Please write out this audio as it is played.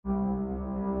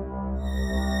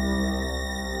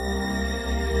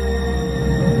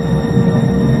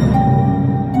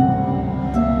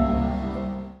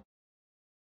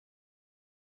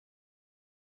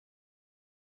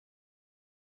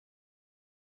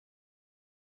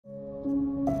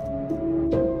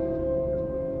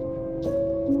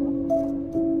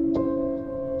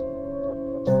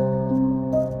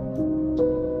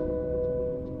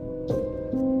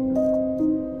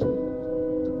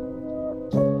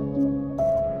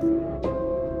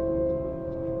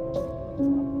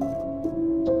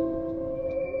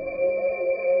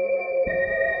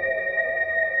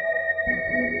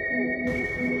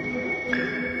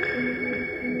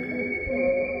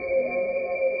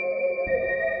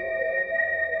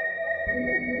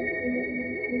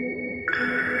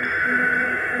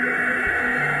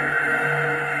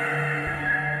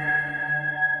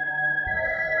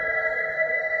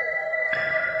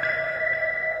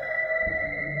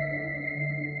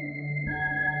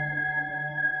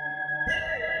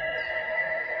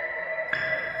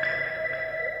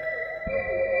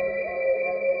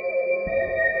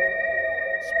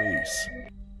face.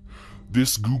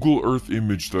 This Google Earth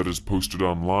image that is posted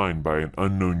online by an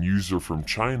unknown user from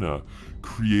China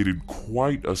created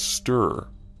quite a stir.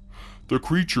 The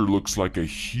creature looks like a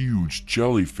huge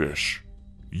jellyfish.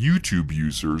 YouTube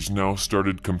users now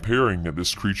started comparing that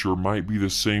this creature might be the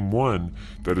same one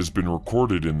that has been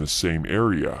recorded in the same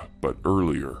area, but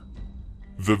earlier.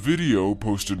 The video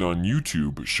posted on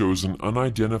YouTube shows an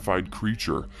unidentified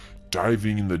creature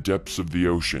diving in the depths of the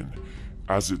ocean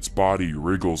as its body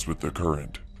wriggles with the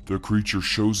current. The creature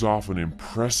shows off an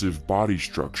impressive body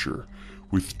structure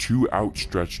with 2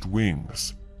 outstretched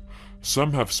wings.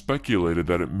 Some have speculated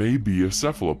that it may be a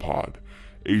cephalopod,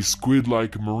 a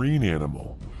squid-like marine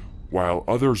animal, while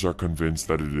others are convinced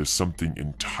that it is something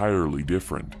entirely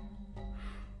different.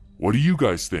 What do you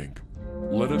guys think?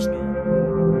 Let us know.